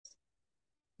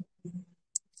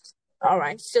All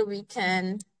right, so we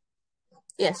can,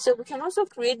 so we can also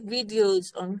create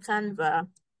videos on Canva.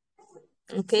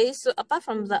 Okay, so apart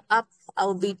from the app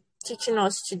I'll be teaching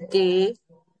us today,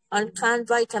 on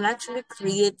Canva you can actually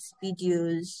create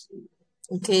videos.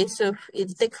 Okay, so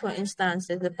if take for instance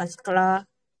there's a particular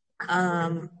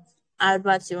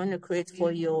advert you want to create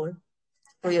for your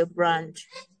brand,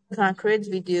 you can create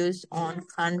videos on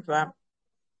Canva.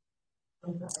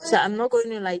 So I'm not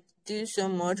going to like do so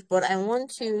much, but I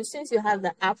want you, since you have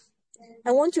the app,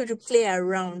 I want you to play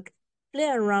around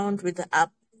with the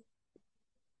app,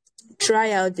 try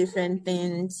out different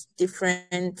things,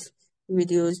 different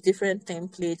videos, different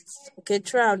templates. Okay,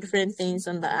 try out different things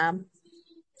on the app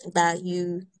that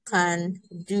you can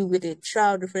do with it.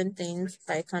 Try out different things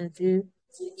that I can do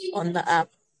on the app.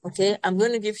 Okay, I'm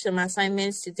going to give some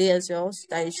assignments today as well, so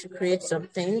that you should create some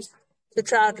things to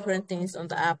try out different things on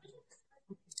the app.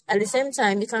 At the same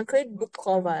time, you can create book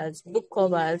covers. Book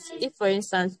covers. If, for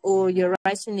instance, you're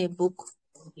writing a book,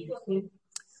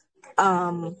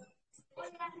 um,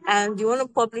 and you want to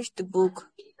publish the book,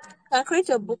 you can create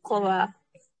a book cover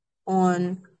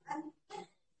on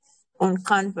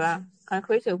Canva. You can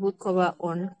create a book cover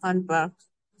on Canva.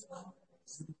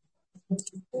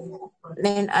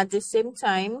 Then at the same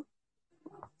time,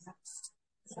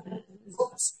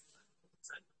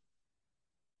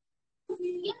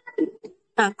 you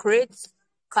can create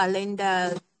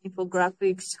calendar,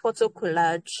 infographics, photo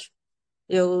collage,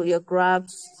 your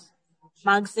graphs,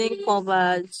 magazine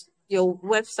covers, your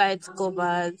website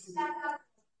covers,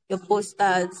 your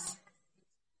posters,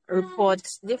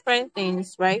 reports, different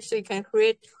things, right? So you can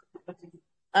create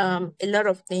a lot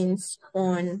of things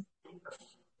on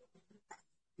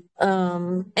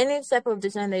any type of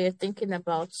design that you're thinking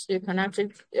about. So you can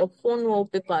actually your phone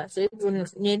wallpaper. So if you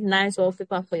need nice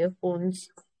wallpaper for your phones,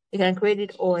 you can create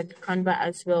it on Canva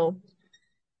as well.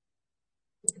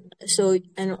 So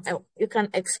you can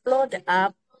explore the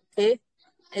app, okay?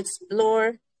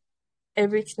 Explore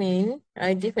everything,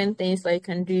 right? Different things that you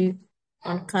can do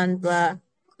on Canva.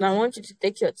 And I want you to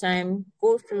take your time,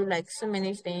 go through like so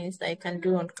many things that you can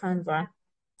do on Canva.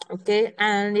 Okay,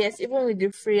 and yes, even with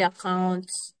the free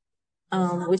accounts,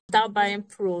 without buying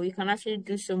pro, you can actually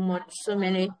do so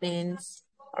many things,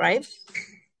 right?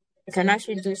 You can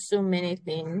actually do so many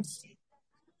things.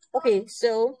 Okay,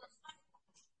 so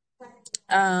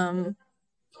um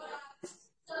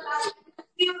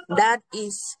that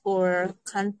is for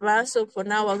Canva. So for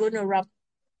now we're going to wrap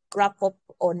up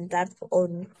on that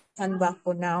on Canva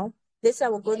for now.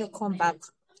 Later we're going to come back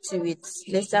to it.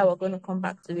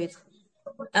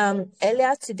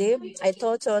 Earlier today I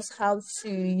taught us how to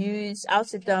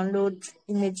download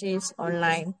images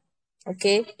online.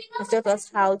 Okay, I taught us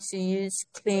how to use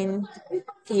clean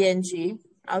PNG,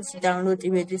 how to download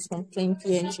images from clean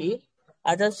PNG.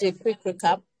 I'll just do a quick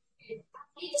recap.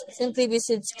 Simply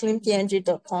visit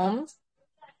cleanpng.com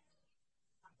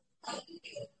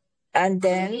and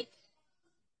then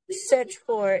search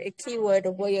for a keyword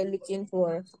of what you're looking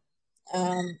for.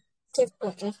 Take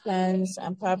for instance,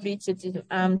 I'm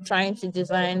trying to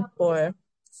design for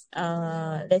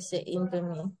let's say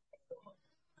Indomie.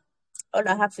 All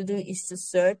I have to do is to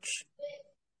search,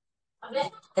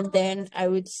 and then I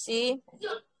would see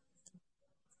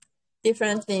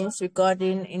different things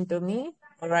regarding Indomie.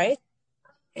 All right,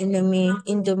 Indomie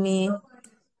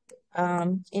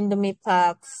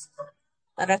packs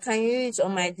that I can use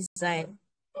on my design,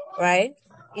 right?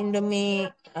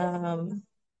 Indomie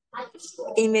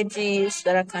images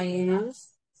that I can use.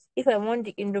 If I want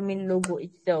the Indomie logo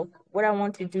itself, what I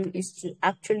want to do is to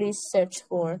actually search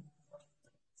for.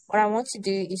 What I want to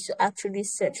do is to actually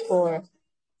search for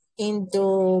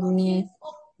Indomie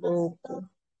logo.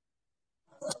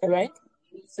 Alright?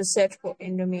 So search for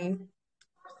Indomie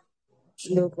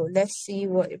logo. Let's see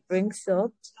what it brings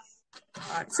up.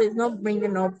 So it's not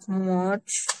bringing up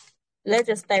much. Let's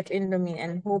just type Indomie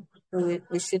and hope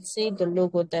we should see the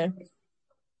logo there.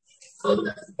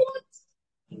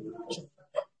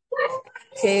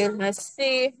 Okay, let's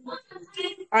see.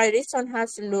 Alright, this one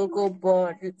has the logo,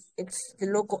 but it's the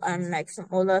logo and like some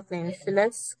other things. So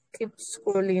let's keep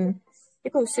scrolling.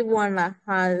 You can see one that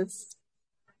has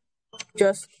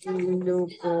just the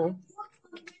logo.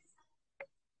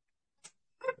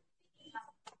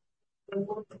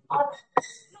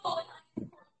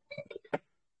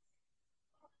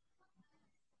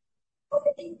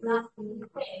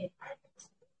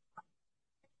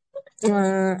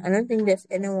 I don't think there's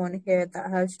anyone here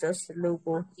that has just the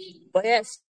logo. But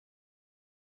yes,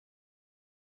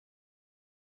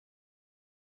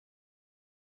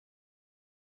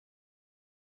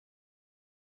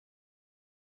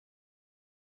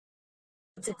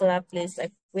 particular place,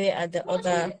 like where are the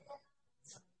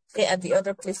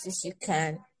other places you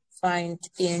can find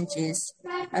PNGs.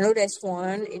 I know there's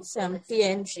one, it's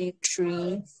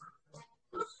png3.com.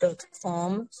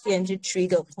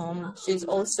 So it's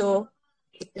also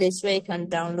a place where you can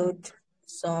download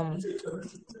some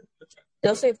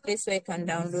there's also a place where you can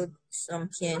download some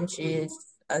PNGs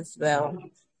as well.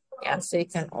 Yeah, so you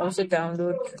can also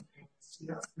download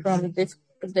from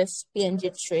this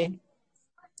PNG tree.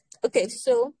 Okay,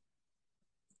 so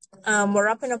we're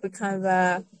wrapping up with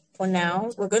Canva for now.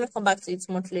 We're going to come back to it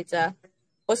much later.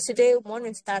 But today, we want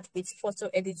to start with photo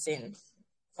editing.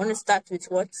 I want to start with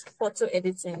what? Photo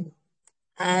editing.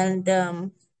 And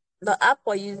the app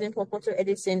we're using for photo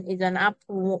editing is an app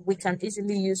we can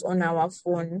easily use on our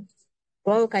phone.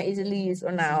 One we can easily use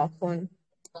on our phone.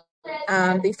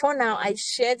 Before now, I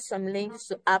shared some links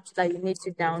to apps that you need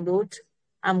to download.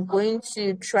 I'm going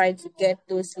to try to get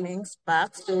those links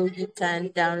back so you can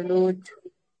download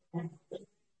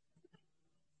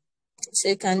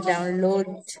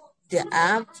the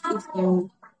app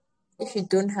if you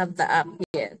don't have the app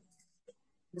yet.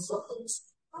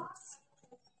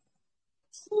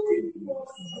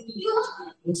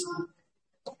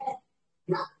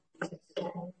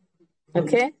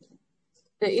 Okay,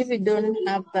 so if you don't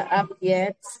have the app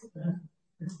yet,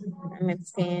 let me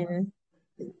pin.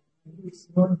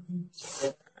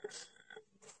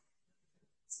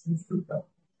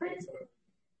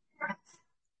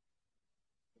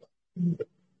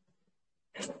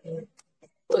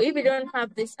 So if you don't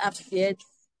have this app yet,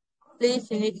 please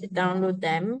you need to download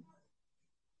them.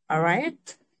 All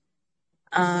right.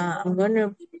 I'm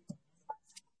gonna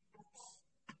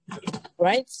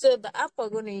right. So the app we're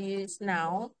gonna use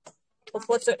now for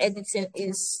photo editing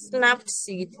is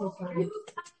Snapseed.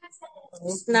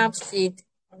 Snapseed.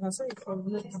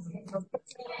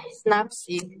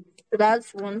 Snapseed. So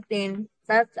that's one thing.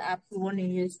 That's the app we want to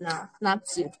use now.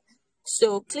 Snapseed.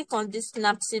 So click on this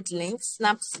Snapseed link.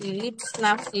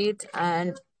 Snapseed,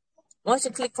 and once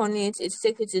you click on it, it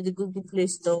takes you to the Google Play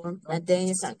Store, and then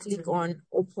you can click on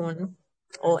open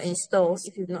or install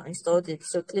if you've not installed it.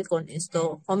 So click on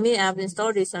install. For me, I've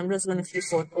installed it, so I'm just going to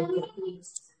click on open.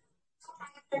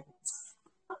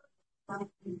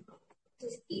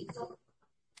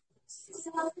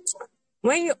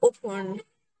 When you open,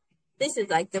 this is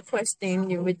like the first thing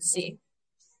you would see.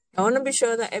 I want to be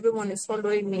sure that everyone is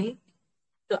following me.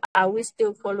 So are we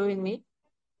still following me?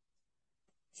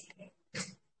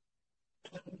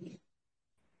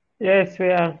 Yes, we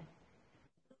are.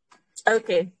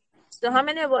 Okay. So how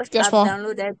many of us Yes, have ma'am.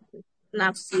 downloaded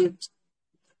Snapseed?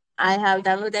 I have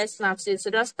downloaded Snapseed. So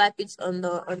just type it on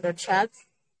the chat.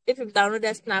 If you've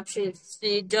downloaded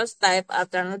Snapseed, just type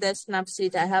I've downloaded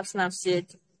Snapseed. I have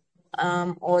Snapseed.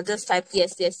 Or just type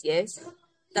yes, yes, yes.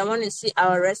 I want to see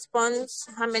our response.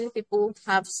 How many people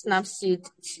have Snapseed?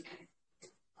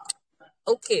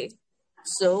 Okay.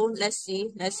 So let's see.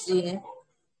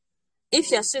 If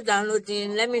you're still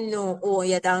downloading, let me know. Oh,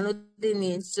 you're downloading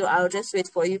it. So I'll just wait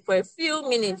for you for a few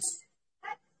minutes.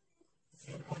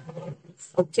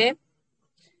 Okay.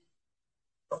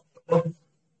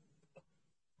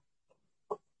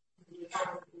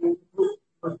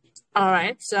 All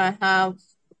right. So I have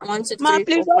 1, 2, Ma, 3,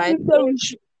 please, 4, what do 5. you say we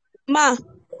should? Ma, please,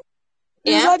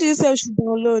 Yeah. what do you say we should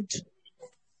download?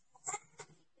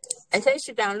 I said you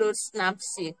should download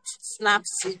Snapseed.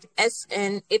 Snapseed.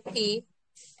 SNAPSEED.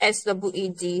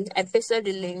 I pasted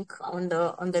the link on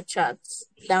the chat.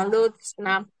 Download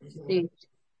Snapseed.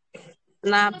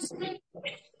 Snapseed.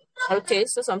 Okay,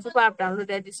 so some people have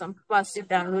downloaded it, some people are still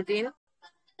downloading.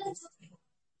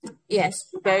 Yes,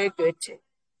 very good.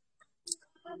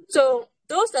 So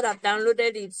those that have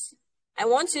downloaded it, I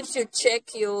want you to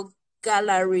check your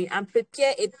gallery and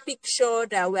prepare a picture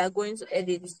that we are going to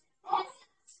edit.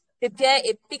 Prepare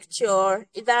a picture,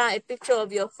 either a picture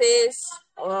of your face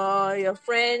or your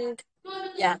friend.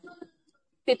 Yeah.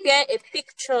 Prepare a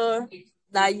picture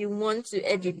that you want to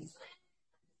edit.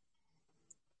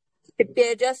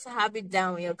 Prepare, just have it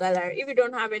down in your gallery. If you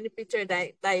don't have any picture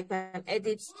that you can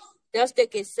edit, just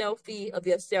take a selfie of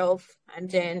yourself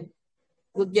and then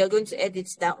you're going to edit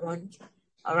that one.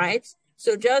 All right.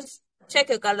 So just check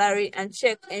your gallery and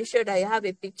ensure that you have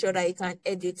a picture that you can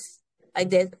edit. Like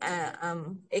there's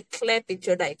a clear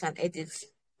picture that you can edit.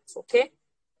 Okay.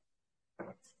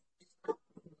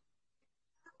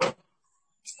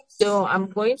 So I'm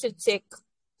going to take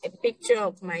a picture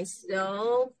of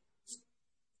myself.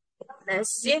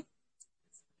 Let's see.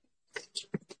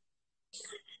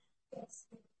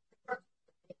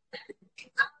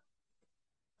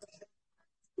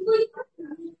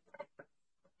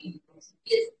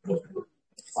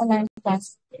 Online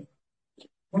class.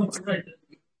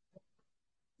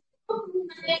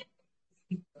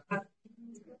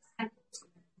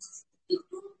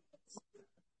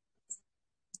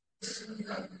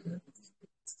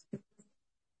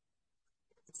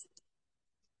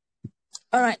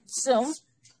 All right, so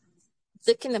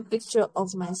taking a picture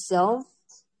of myself.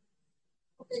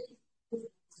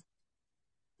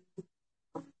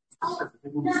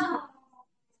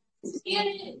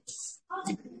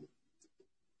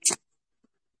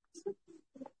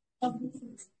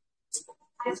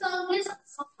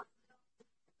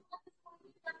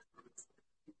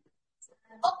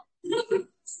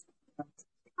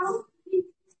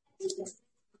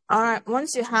 All right,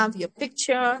 once you have your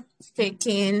picture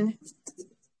taken,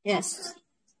 yes,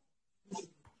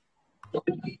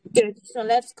 good. So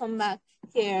let's come back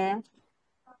here.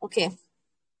 Okay,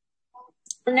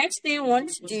 the next thing we want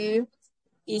to do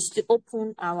is to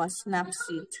open our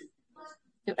Snapseed.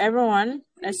 So everyone,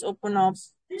 let's open up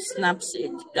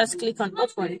Snapseed. Just click on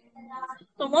open.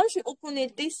 So once you open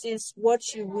it, this is what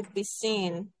you would be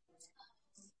seeing.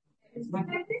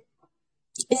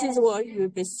 This is what you'll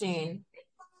be seeing.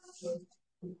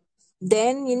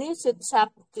 Then you need to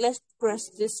tap, let's press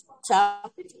this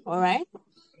tap, all right?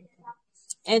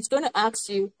 And it's going to ask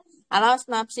you, allow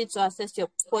Snapseed to access your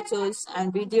photos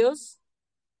and videos.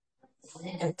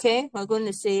 Okay, we're going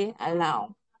to say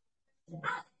allow.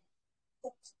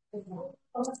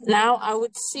 Now I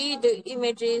would see the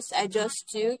images I just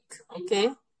took,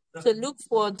 okay? So look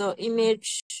for the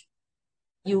image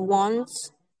you want.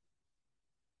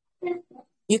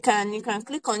 You can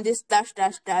click on this dash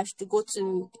dash dash to go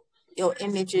to your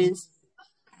images,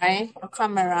 right? Or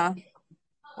camera,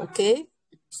 okay?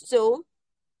 So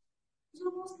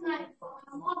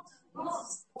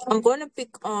I'm going to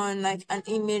pick on like an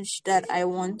image that I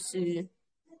want to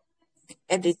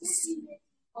edit.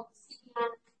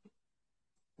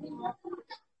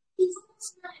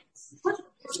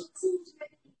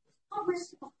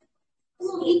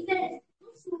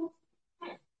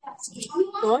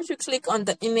 So once you click on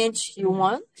the image you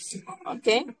want,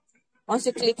 okay? Once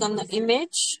you click on the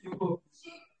image,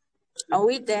 are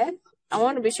we there? I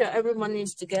want to be sure everyone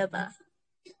is together.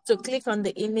 So click on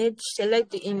the image,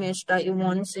 select the image that you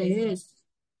want to use.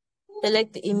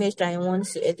 Select the image that you want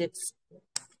to edit.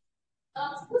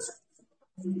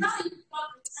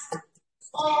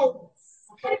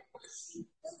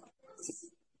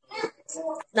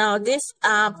 Now this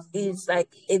app is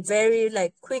like a very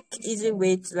like quick, easy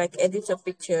way to like edit your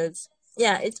pictures.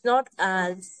 Yeah, it's not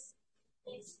as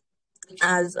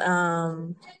as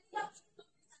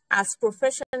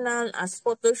professional as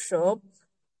Photoshop,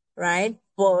 right?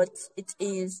 But it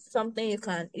is something you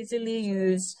can easily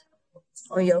use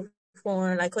on your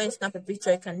phone. Like when you snap a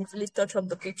picture, you can easily touch up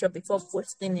the picture before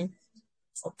posting it.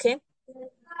 Okay?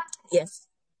 Yes.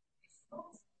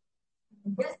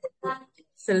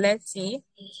 So let's see.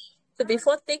 So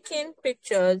before taking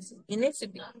pictures, you need to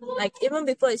be like even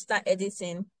before you start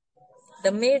editing,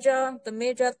 the major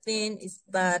thing is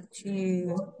that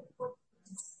you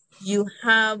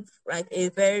have like a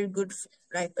very good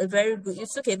you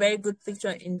took a very good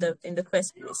picture in the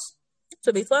first place.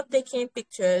 So before taking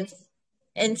pictures,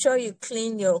 ensure you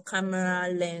clean your camera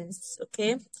lens,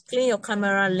 okay? Clean your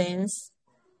camera lens,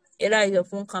 either your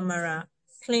phone camera,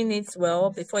 clean it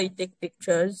well before you take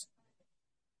pictures,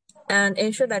 and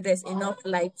ensure that there's enough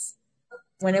light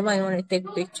whenever you want to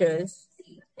take pictures.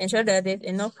 Ensure that there's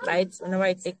enough light whenever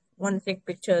you want to take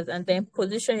pictures, and then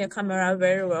position your camera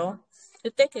very well to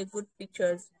take a good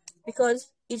pictures,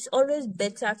 because it's always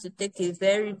better to take a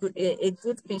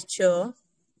good picture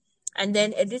and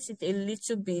then edit it a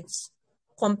little bit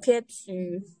compared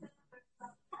to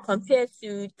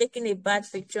taking a bad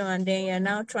picture and then you're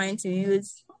now trying to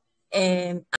use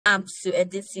apps to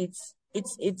edit it.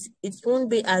 It won't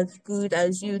be as good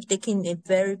as you taking a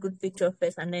very good picture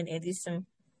first and then editing.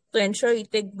 So ensure you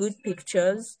take good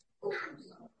pictures.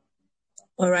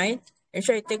 All right.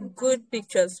 Ensure you take good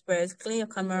pictures first. Clean your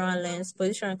camera lens.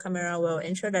 Position your camera well.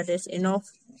 Ensure that there's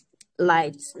enough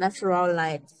light, natural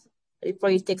light, before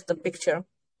you take the picture.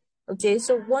 Okay.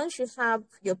 So once you have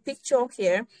your picture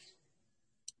here,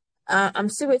 I'm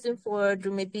still waiting for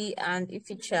Drumebi and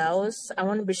Ify Charles. I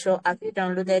want to be sure, have you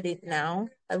downloaded it now?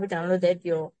 Have you downloaded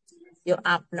your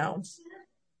app now?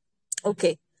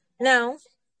 Okay. Now,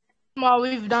 Ma,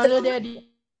 we've downloaded it.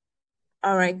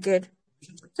 all right, good.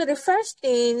 So the first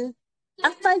thing,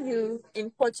 after you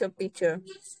import your picture,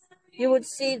 you would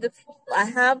see I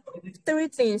have three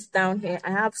things down here.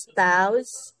 I have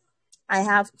styles, I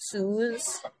have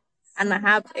tools, and I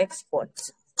have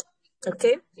export.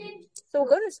 Okay. So we're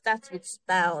going to start with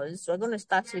styles. We're going to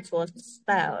start with what?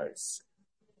 Styles.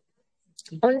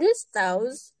 On these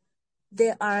styles,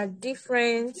 there are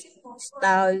different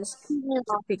styles Excuse me, to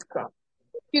ma. pick from.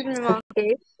 Excuse me, ma.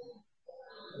 Okay.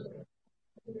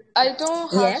 I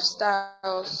don't have Yeah.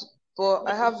 styles, but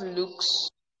I have looks, Looks.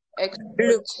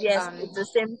 experts, Yes, and it's the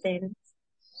same thing.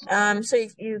 So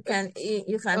you can okay,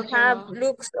 have ma.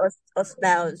 looks or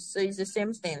styles. So it's the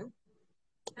same thing.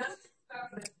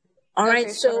 All right.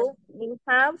 Okay, sorry. So we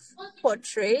have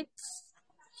portraits.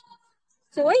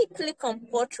 So when you click on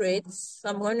portraits, so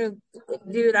I'm going to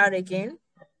do that again.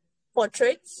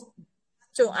 Portraits.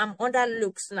 So I'm under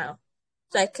looks now.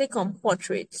 So I click on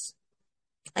portraits.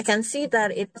 I can see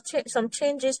that some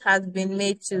changes has been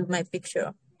made to my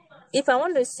picture. If I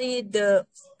want to see the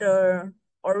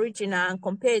original and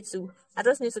compare it to, I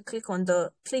just need to click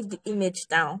the image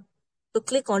down. So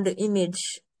click on the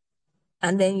image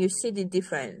and then you see the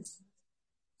difference.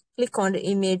 Click on the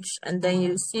image and then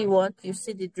you see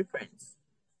the difference.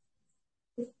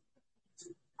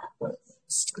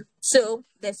 So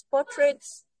there's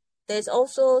portraits, there's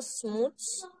also smooth.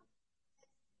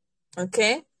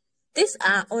 Okay. These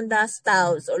are under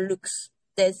styles or looks.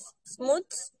 There's smooth,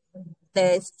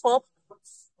 there's pop,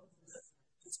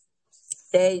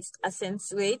 there's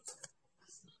accentuate.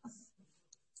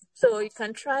 So you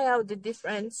can try out the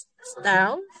different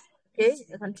styles. Okay,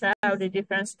 you can try out the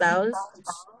different styles.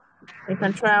 You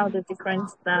can try out the different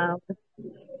styles.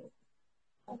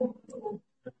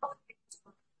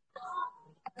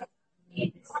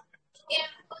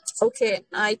 Okay,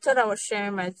 I thought I was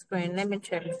sharing my screen. Let me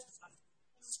check.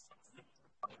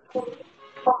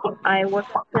 I was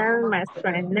sharing my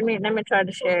screen. Let me try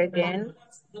to share again.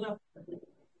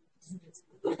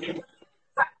 Okay.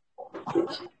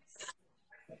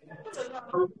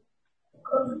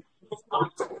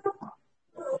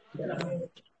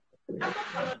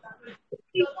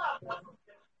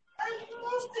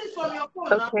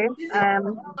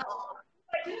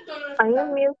 Can you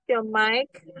mute your mic?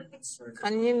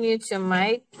 Can you mute your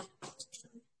mic?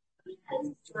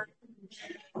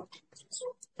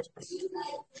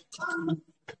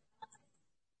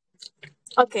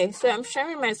 Okay, so I'm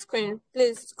sharing my screen.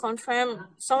 Please confirm.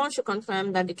 Someone should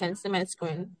confirm that they can see my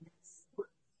screen.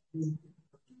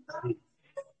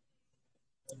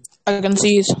 I can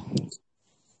see it.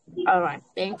 All right,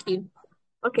 thank you.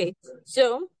 Okay,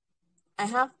 so I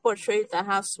have portrait, I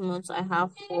have smooth, I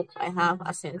have pop, I have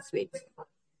accentuate.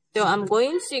 So I'm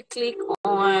going to click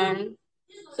on.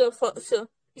 So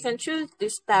you can choose the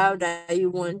style that you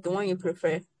want, the one you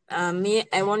prefer. Me,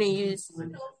 I want to use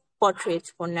portrait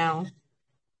for now.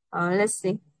 Let's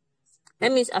see.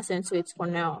 Let me accentuate for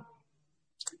now,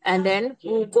 and then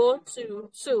we'll go to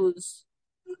tools.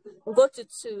 We'll go to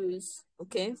tools.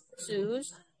 Okay,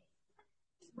 tools.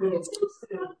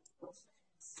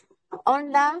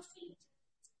 Under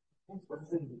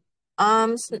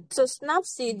so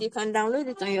Snapseed, you can download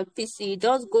it on your PC.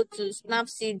 Just go to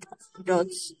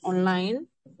snapseed.online.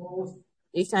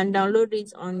 You can download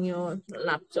it on your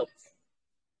laptop.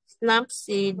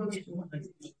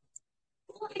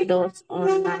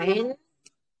 Snapseed.online.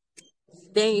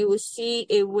 Then you will see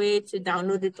a way to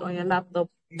download it on your laptop.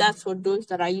 That's for those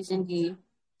that are using the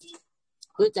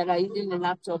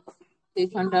laptop. They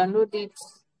can download it.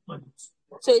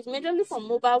 So it's mainly for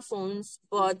mobile phones,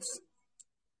 but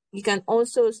you can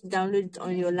also download it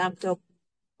on your laptop.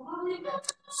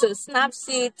 So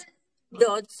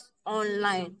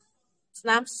Snapseed.online.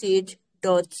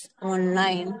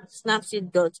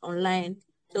 Snapseed.online.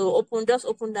 So open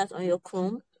that on your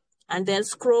Chrome and then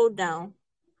scroll down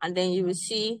and then you will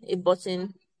see a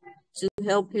button to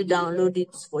help you download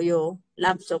it for your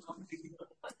laptop.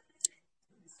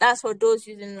 That's for those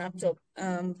using laptop.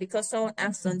 Because someone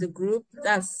asked on the group,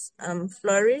 that's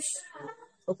Flourish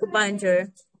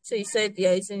Okubanjo. So you said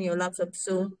you're using your laptop.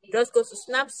 So just go to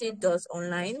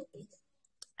snapseed.online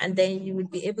and then you will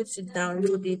be able to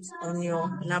download it on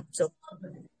your laptop.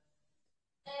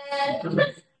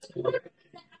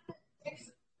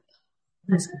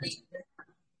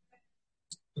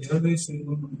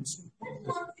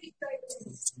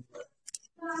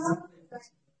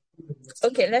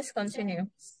 Okay, let's continue.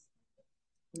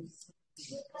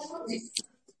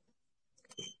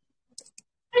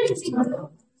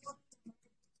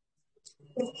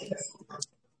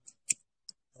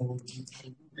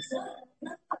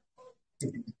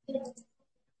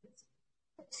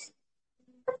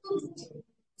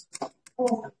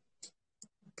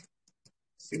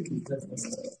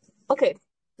 Okay,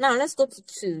 now let's go to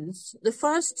tools. The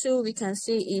first tool we can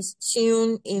see is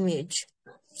tune image.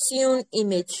 Tune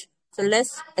image. So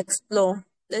let's explore.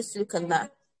 Let's look at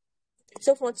that.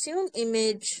 So for tune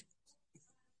image,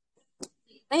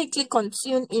 when you click on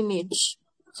tune image,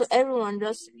 so everyone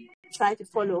just try to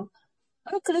follow.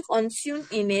 When you click on tune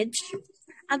image,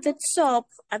 At the top,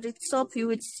 you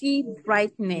would see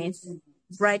brightness.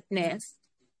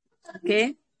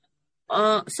 Okay.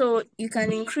 So you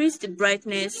can increase the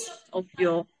brightness of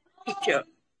your picture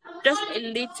just a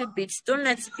little bit. Don't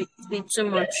let it be too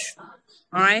much.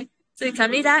 All right. So you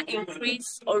can either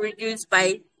increase or reduce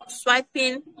by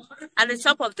swiping at the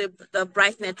top of the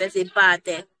brightness. There's a bar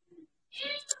there.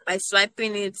 By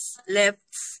swiping it left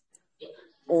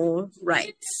or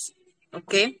right.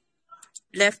 Okay,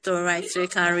 left or right. So you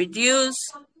can reduce,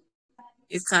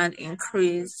 you can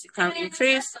increase, you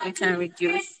can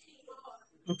reduce.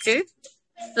 Okay,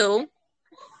 so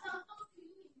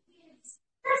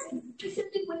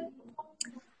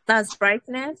that's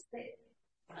brightness.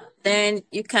 Then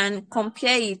you can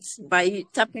compare it by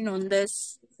tapping on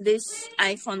this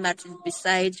icon that is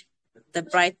beside the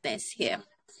brightness here.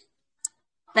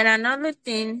 Then another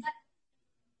thing,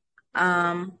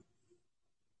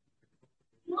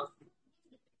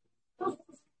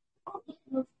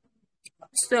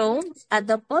 so at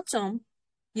the bottom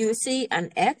you will see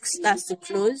an X, that's to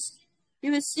close.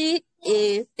 You will see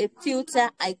a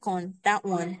filter icon, that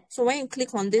one. So when you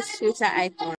click on this filter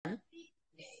icon,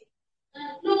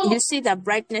 you see that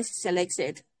brightness is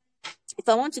selected. If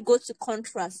I want to go to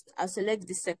contrast, I'll select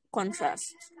the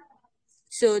contrast.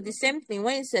 So the same thing,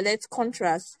 when you select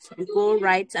contrast, you go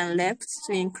right and left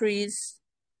to increase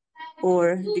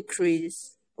or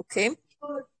decrease. Okay.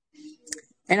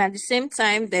 And at the same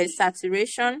time, there's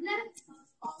saturation.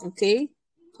 Okay.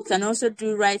 You can also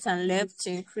do right and left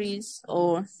to increase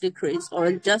or decrease,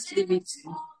 or just leave it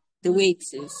the way it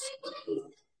is.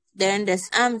 Then there's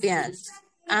ambient.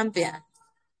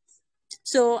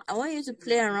 So I want you to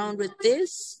play around with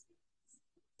this.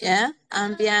 Yeah,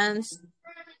 ambience.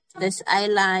 There's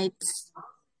highlights.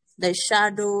 There's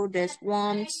shadow. There's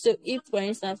warmth. So if, for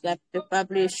instance, like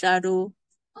probably a shadow,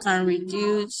 can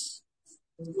reduce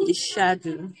the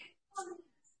shadow.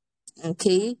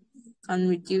 Okay, can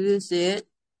reduce it.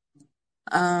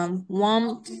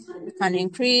 Warmth, you can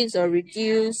increase or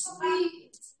reduce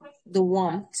the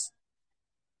warmth.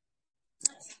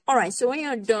 All right, so when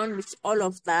you're done with all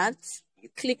of that, you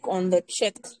click on the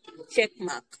check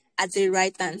mark at the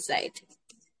right hand side.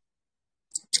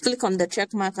 Click on the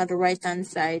check mark at the right hand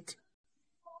side.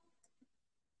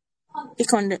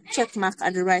 Click on the check mark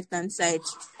at the right hand side.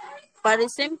 But at the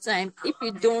same time, if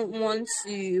you don't want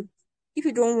to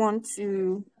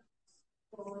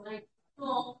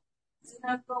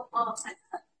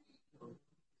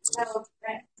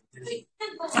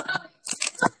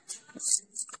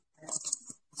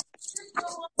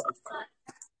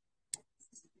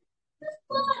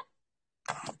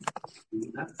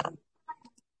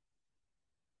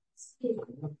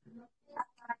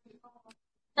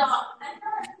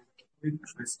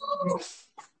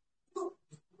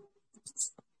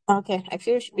Okay, I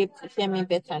feel you should be able to hear me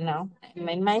better now.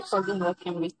 My mic wasn't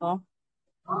working before.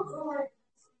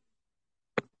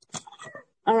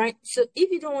 All right, so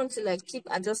if you don't want to like keep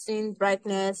adjusting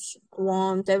brightness,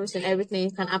 warmth, everything,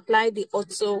 you can apply the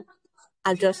auto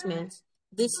adjustment.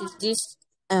 This is this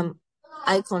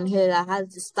icon here that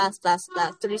has the star,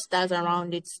 3 stars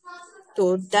around it.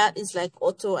 So that is like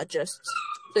auto adjust.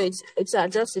 So it's to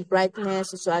adjust the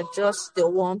brightness, it's to adjust the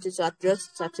warmth, it's to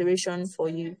adjust saturation for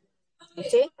you.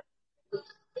 Okay, so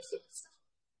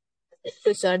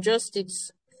it's to adjust it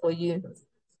for you.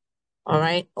 All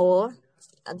right, or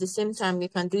at the same time you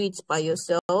can do it by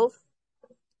yourself.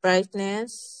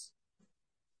 Brightness,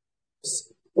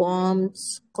 warmth,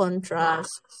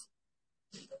 contrast.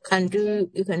 You can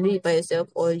do it by yourself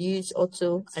or use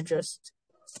auto adjust.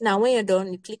 Now when you're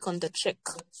done, you click on the check.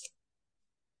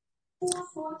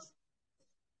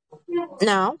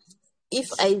 Now if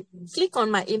I click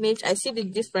on my image, I see the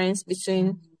difference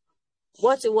between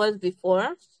what it was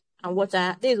before and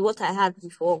this is what I had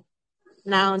before.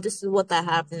 Now this is what I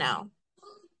have now.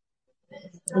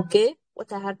 Okay,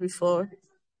 what I had before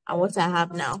and what I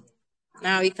have now.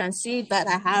 Now you can see that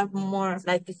I have more,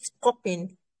 like it's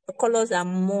popping. The colors are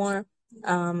more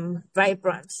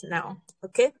vibrant now.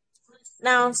 Okay.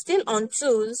 Now still on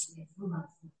tools,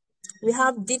 we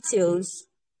have details.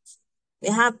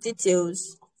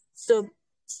 So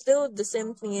still the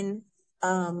same thing.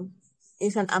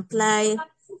 You can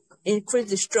increase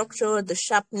the structure, the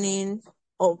sharpening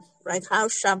of like how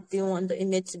sharp do you want the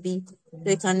image to be. So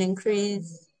you can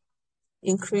increase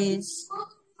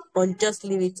or just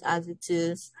leave it as it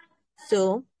is.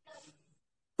 So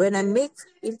when I make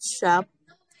it sharp,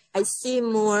 I see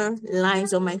more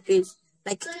lines on my face.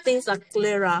 Like things are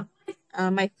clearer.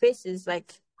 My face is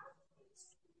like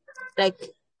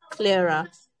clearer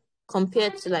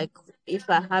compared to like if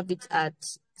I have it at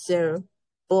 0.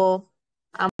 But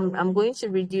I'm going to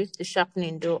reduce the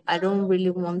sharpening though. I don't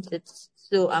really want it.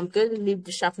 So I'm going to leave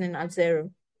the sharpening at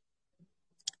 0.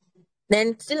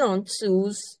 Then still on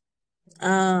tools,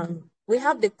 we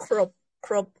have the crop.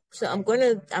 So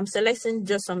I'm selecting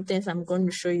just some things I'm going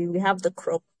to show you. We have the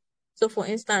crop. So for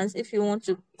instance, if you want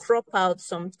to crop out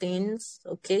some things,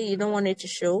 okay, you don't want it to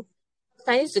show, you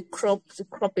can use the crop to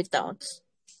crop it out.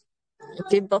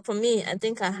 Okay, but for me, I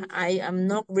think I am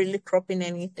not really cropping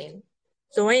anything.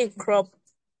 So when you crop,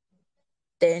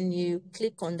 then you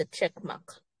click on the check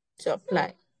mark to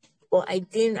apply. But I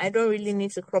don't really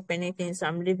need to crop anything, so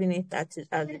I'm leaving it as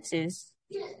it is.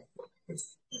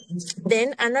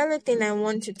 Then another thing I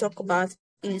want to talk about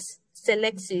is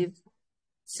selective.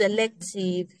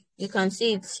 Selective, you can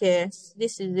see it here.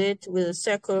 This is it with a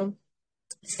circle.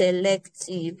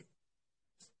 Selective.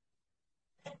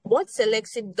 What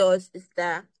selective does is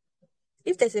that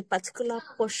if there's a particular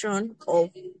portion of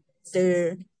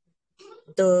the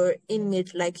the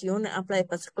image, like you want to apply a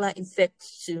particular effect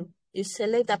to, you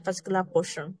select that particular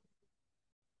portion.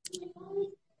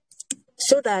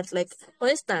 So that, like, for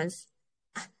instance,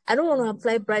 I don't want to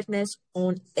apply brightness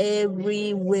on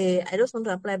everywhere. I just want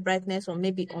to apply brightness on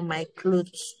maybe on my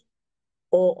clothes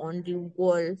or on the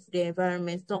wall, the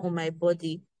environment, not on my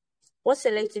body. What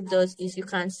selective does is you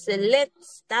can select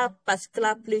that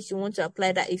particular place you want to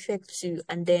apply that effect to,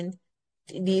 and then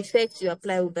the effect you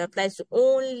apply will be applied to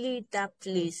only that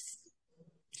place.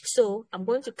 So I'm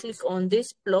going to click on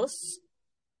this plus,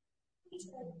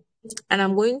 and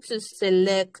I'm going to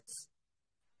select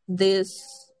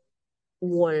this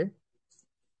wall.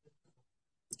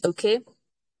 Okay,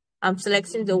 I'm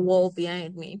selecting the wall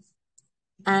behind me,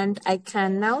 and I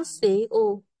can now say,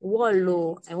 oh, wall,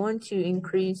 oh, I want to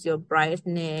increase your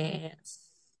brightness.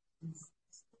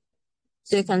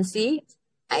 So you can see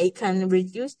I can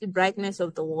reduce the brightness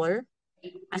of the wall.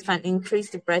 I can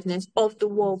increase the brightness of the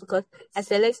wall because I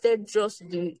selected just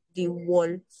the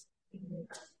wall.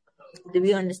 Do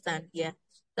we understand? Yeah.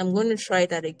 So I'm going to try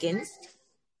that again.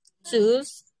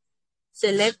 Choose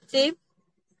selective.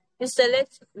 You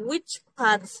select which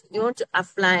parts you want to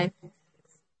apply.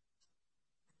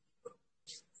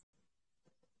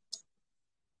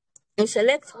 You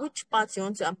select which parts you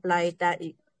want to apply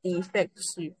the effect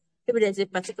to. Maybe there's a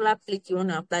particular place you want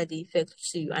to apply the effect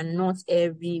to and not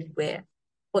everywhere.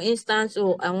 For instance,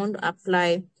 I want to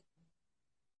apply,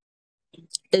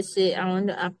 let's say I want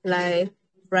to apply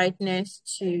brightness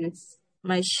to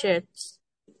my shirt.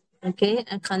 Okay,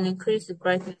 I can increase the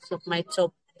brightness of my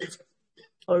top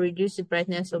or reduce the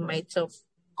brightness of my top.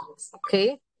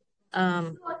 Okay.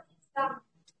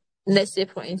 Let's say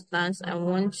for instance I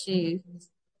want to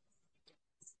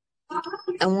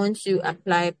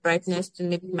apply brightness to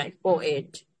maybe my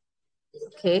forehead.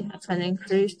 Okay, I can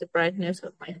increase the brightness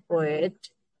of my forehead,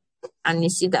 and you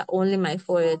see that only my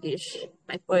forehead is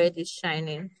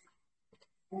shining.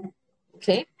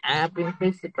 Okay, I have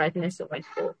increased the brightness of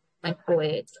my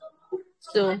forehead.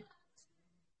 So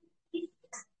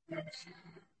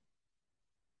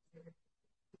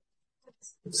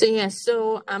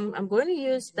I'm going to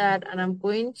use that, and I'm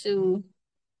going to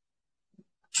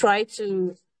try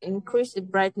to increase the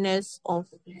brightness of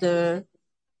the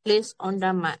place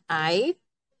under my eye.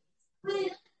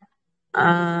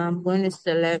 I'm going to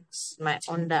select my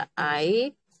under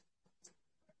eye.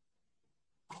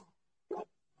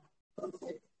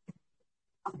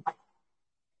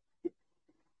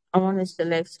 I want to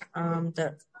select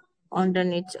the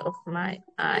underneath of my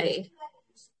eye.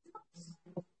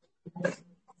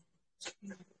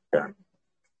 Let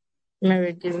me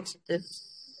reduce this.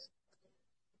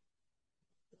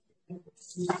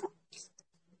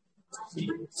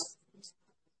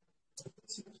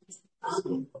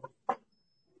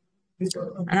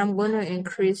 And I'm going to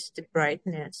increase the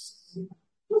brightness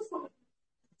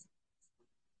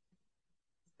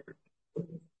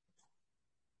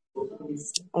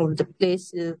of the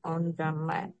places under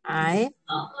my eye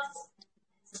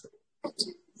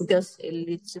just a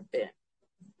little bit.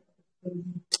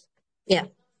 Yeah.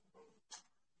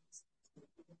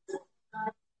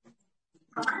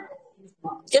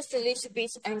 Just a little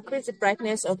bit, and increase the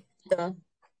brightness of the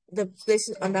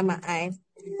places under my eye.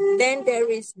 Then there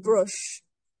is brush.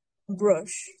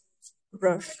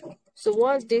 So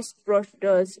what this brush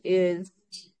does is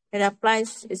it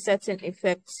applies a certain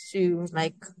effect to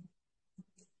like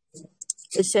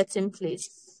a certain place.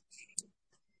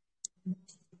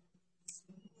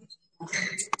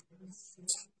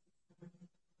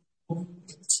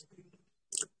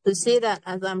 To see that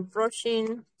as I'm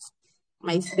brushing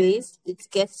my face, it's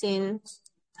getting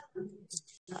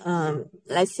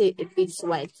let's say a bit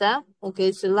whiter.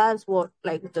 Okay, so that's what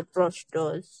like the brush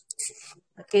does.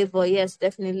 Okay, but yes,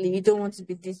 definitely you don't want to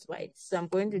be this white. So I'm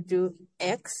going to do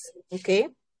X. Okay.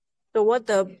 So what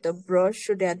the brush,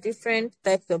 so there are different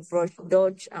types of brush,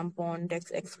 dodge and bond,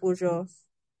 exposure.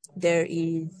 There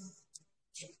is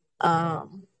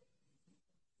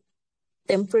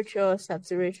temperature,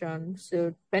 saturation. So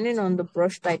depending on the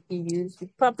brush type you use, you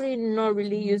probably not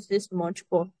really use this much,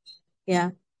 but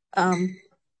yeah. I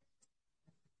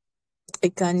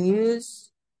can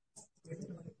use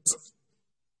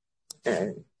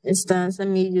instance, let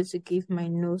me use to give my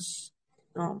nose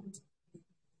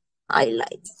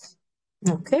highlights.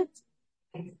 Okay.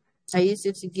 I use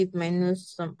it to give my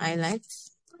nose some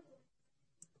highlights.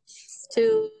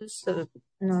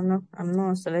 No, I'm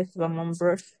not selective, I'm on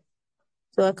brush.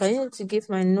 So I can use it to give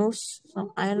my nose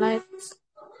some highlights.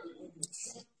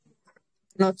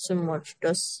 Not too much,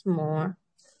 just more.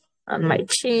 And my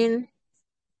chin,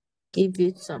 give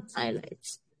it some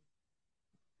highlights.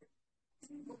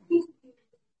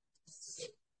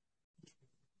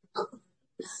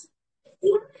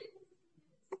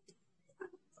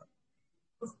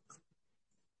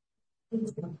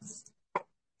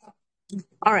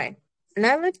 All right.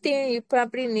 Another thing you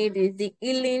probably need is the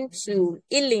healing tool.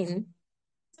 Healing.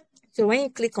 So when you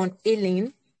click on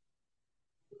healing,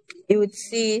 you would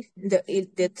see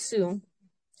the tool.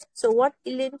 So what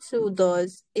healing tool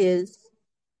does is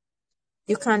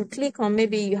you can click on,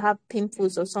 maybe you have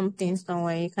pimples or something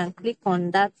somewhere. You can click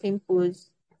on that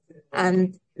pimples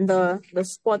and the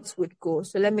spots would go.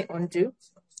 So let me undo.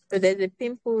 So there's a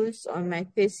pimples on my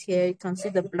face here. You can see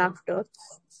the black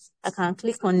dots. I can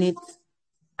click on it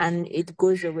and it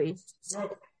goes away.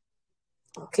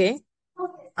 Okay.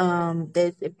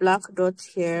 There's a black dot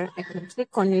here. I can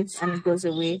click on it and it goes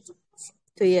away.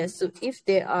 So yes, so if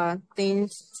there are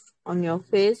things on your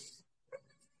face,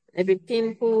 maybe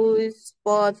pimples,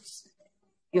 spots,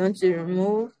 you want to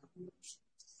remove,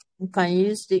 you can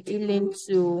use the healing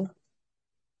tool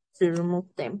to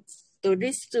remove them. So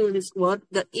this tool is what?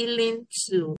 The healing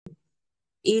tool.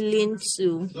 Healing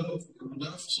tool.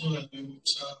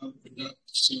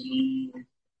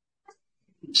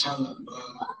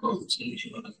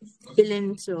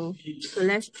 Healing tool. So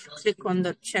let's click on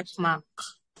the check mark.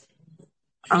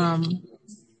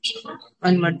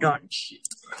 When we're done.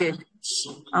 Good.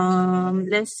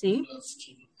 Let's see.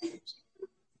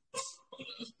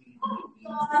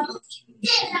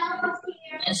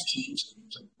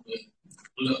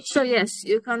 So yes,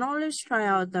 you can always try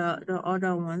out the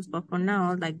other ones, but for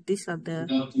now, like these are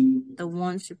the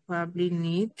ones you probably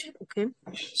need. Okay.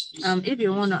 If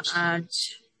you want to add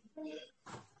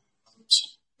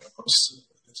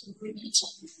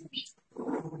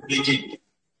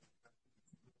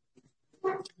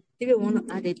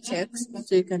a text,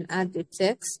 so you can add the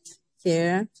text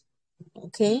here.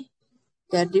 Okay.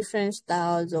 There are different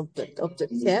styles of the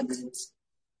text.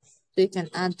 So you can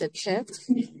add the text.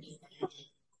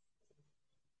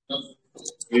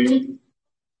 So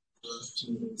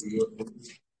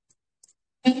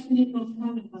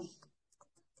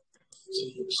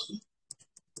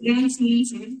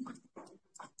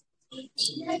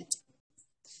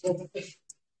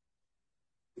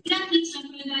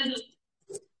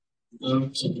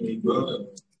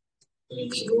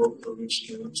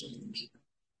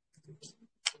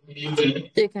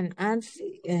you can add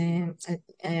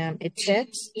a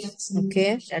text,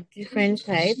 okay, at different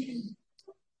types,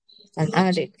 and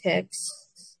add a text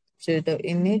to the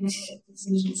image.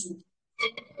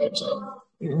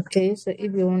 Okay, so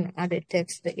if you want to add a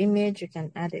text to the image, you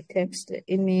can add a text to the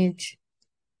image.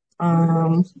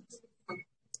 So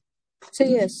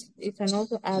yes, you can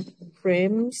also add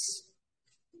frames.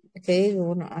 Okay, you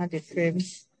want to add a frame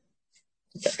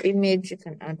to the image, you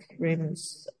can add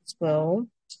frames as well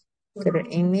to the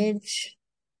image.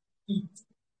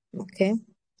 Okay.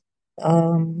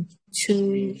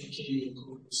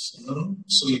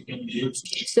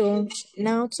 So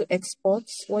now to export,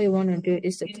 what you want to do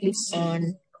is to click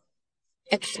on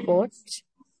export,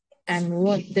 and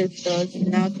what this does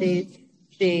now,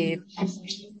 save.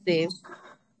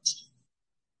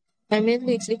 I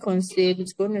mainly click on save.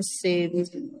 It's going to save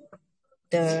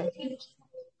the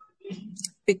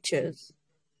pictures.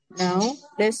 Now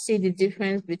let's see the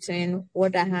difference between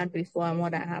what I had before and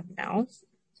what I have now.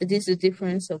 So this is the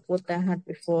difference of what I had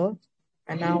before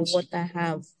and now what I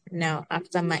have now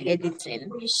after my editing.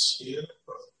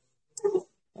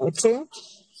 Okay,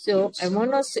 so I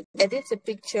want us to edit a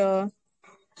picture,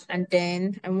 and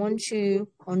then I want you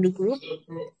on the group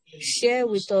share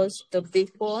with us the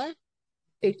before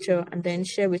picture and then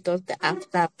share with us the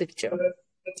after picture.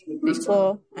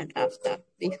 Before and after.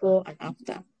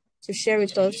 So share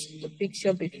with us the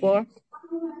picture before.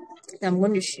 I'm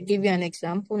going to give you an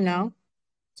example now.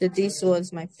 So this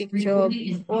was my picture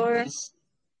before,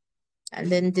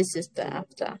 and then this is the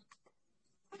after.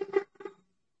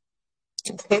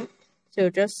 Okay,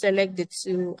 so just select the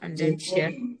two and then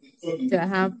share. So I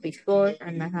have before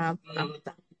and I have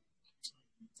after.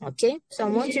 Okay, so I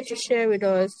want you to share with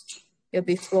us your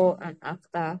before and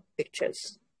after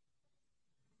pictures.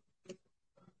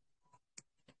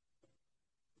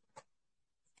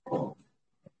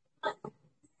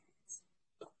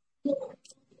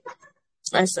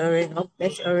 Let's hurry up.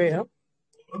 Let's hurry up.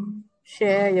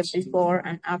 Share your before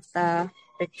and after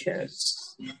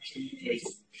pictures.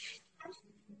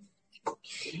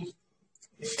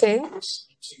 Okay.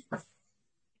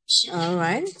 All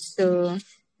right. So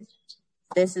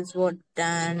this is what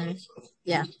done.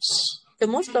 Yeah. So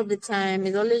most of the time,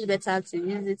 it's always better to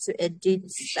use it to edit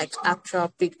like actual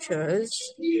pictures,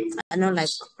 and not like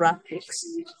graphics.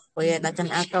 But yeah, like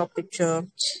an actual picture,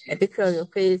 a picture of your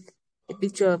face, a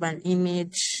picture of an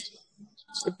image,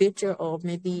 a picture of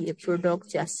maybe a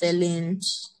product you're selling.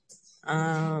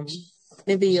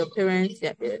 Maybe your parents,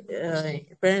 your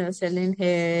parents are selling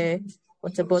hair,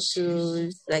 water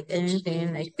bottles, like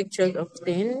anything, like pictures of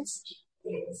things.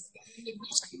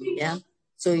 Yeah.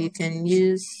 So you can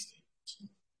use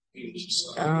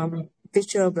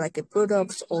picture of like a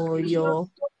product or your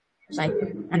like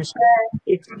an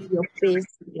it's your face,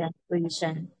 yeah, so you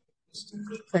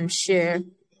can share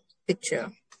picture.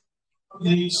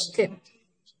 Okay.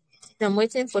 I'm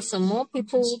waiting for some more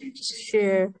people to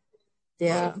share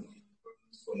their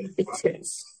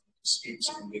pictures.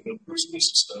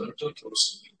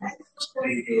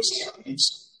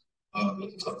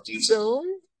 So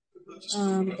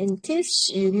in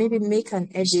case you maybe make an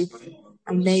edit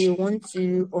and then you want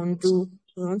to undo,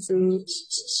 you want to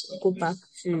go back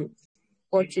to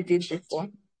what you did before.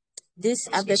 This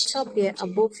at the top here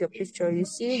above your picture, you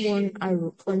see one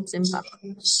arrow pointing back.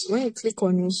 When you click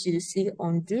on it, you see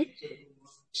undo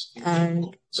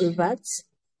and revert,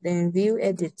 then view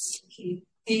edits.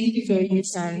 So you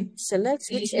can select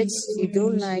which edits you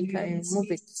don't like and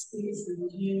remove it.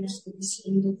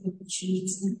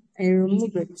 And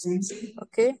remove it.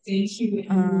 Okay.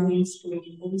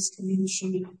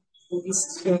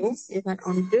 So you can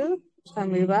undo,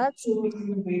 can revert,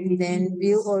 then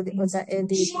view all the other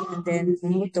edits, and then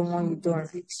remove the one you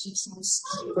don't like.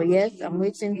 So yes, I'm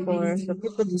waiting for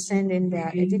people to send in their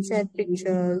edited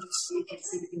pictures.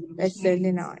 Let's send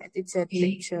in our edited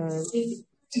pictures.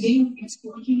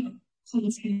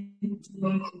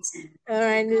 All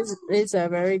right, these are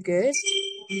very good.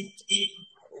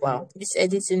 Wow, this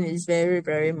editing is very,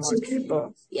 very much,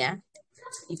 but yeah,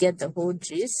 you get the whole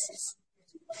gist.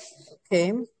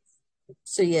 Okay,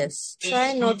 so yes,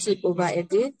 try not to over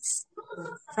edit.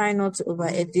 Try not to over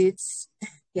edit.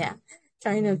 Yeah,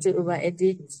 try not to over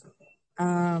edit.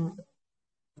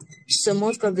 So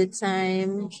most of the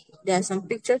time, there are some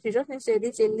pictures you just need to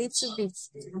edit a little bit.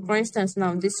 For instance,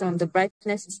 now this one, the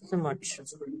brightness is too much,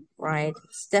 right?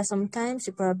 There are some times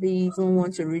you probably even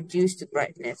want to reduce the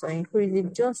brightness or increase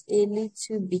it just a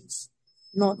little bit,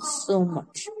 not so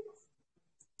much.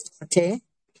 Okay,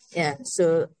 yeah.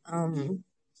 So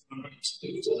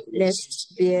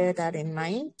let's bear that in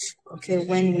mind. Okay,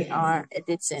 when we are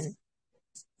editing,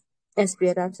 let's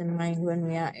bear that in mind when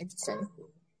we are editing.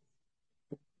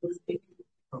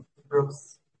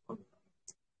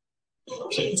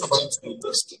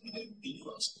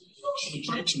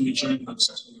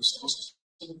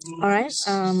 All right.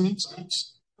 Someone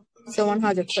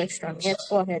has a question. Yes,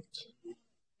 go ahead.